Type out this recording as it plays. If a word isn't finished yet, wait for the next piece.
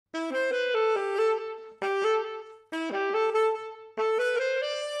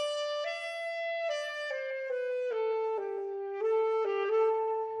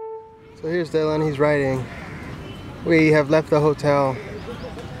So here's Dylan, he's riding. We have left the hotel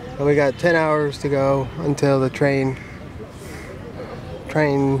and we got 10 hours to go until the train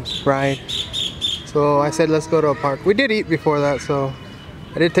ride. So I said let's go to a park. We did eat before that, so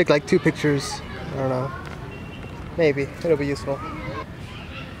I did take like 2 pictures. I don't know. Maybe it'll be useful.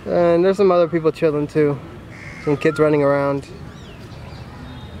 And there's some other people chilling too. Some kids running around.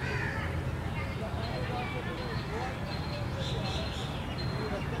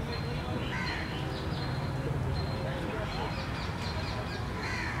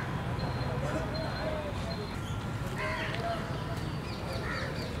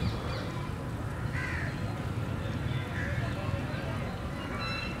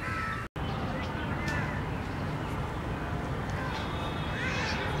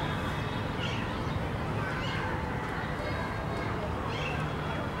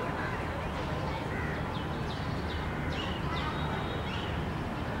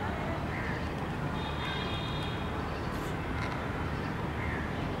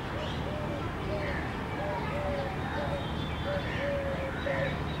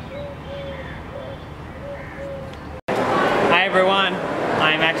 Hi everyone,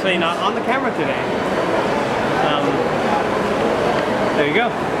 I'm actually not on the camera today. There you go.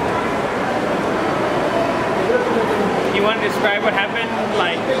 You want to describe what happened,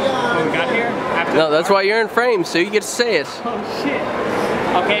 like, when we got here? No, that's why you're in frame, so you get to say it. Oh shit.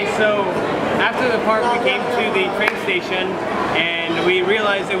 Okay, so after the park we came to the train station and we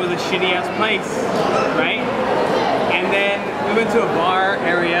realized it was a shitty ass place, right? And then we went to a bar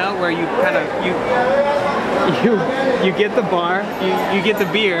area where you kind of, you get the bar, you get the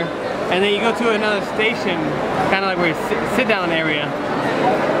beer, and then you go to another station, kind of like where you sit down area,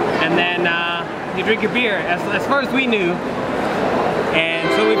 and then you drink your beer, as far as we knew. And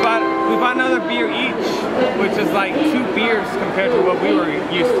so we bought another beer each, which is like 2 beers compared to what we were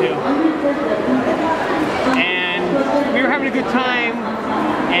used to. And we were having a good time,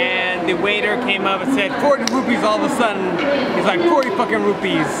 and the waiter came up and said 40 rupees all of a sudden. He's like 40 fucking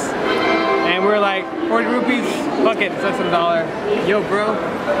rupees. And we're like, 40 rupees? Fuck it, it's less than $1. Yo, bro.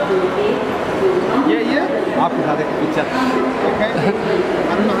 Yeah. Okay.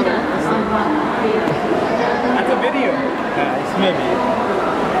 I don't know how to work this thing. That's a video. It's maybe.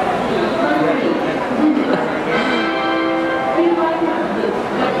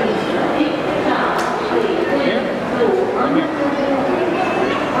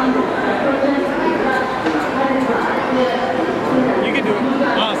 You can do it.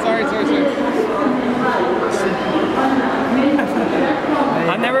 Oh, sorry.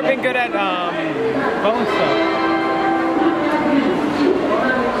 I've never been good at phone stuff.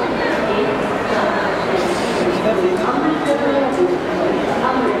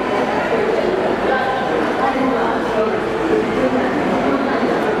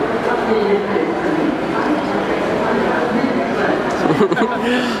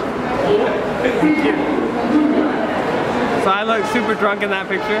 So I look super drunk in that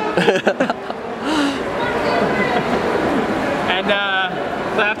picture. And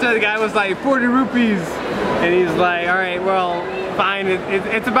so after the guy was like 40 rupees, and he's like, all right, well, fine.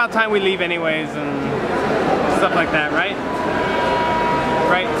 It's about time we leave anyways, and stuff like that, right?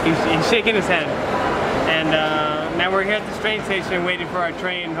 Right? He's shaking his head. And now we're here at the train station waiting for our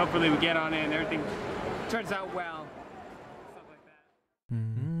train. Hopefully we get on it and everything turns out well.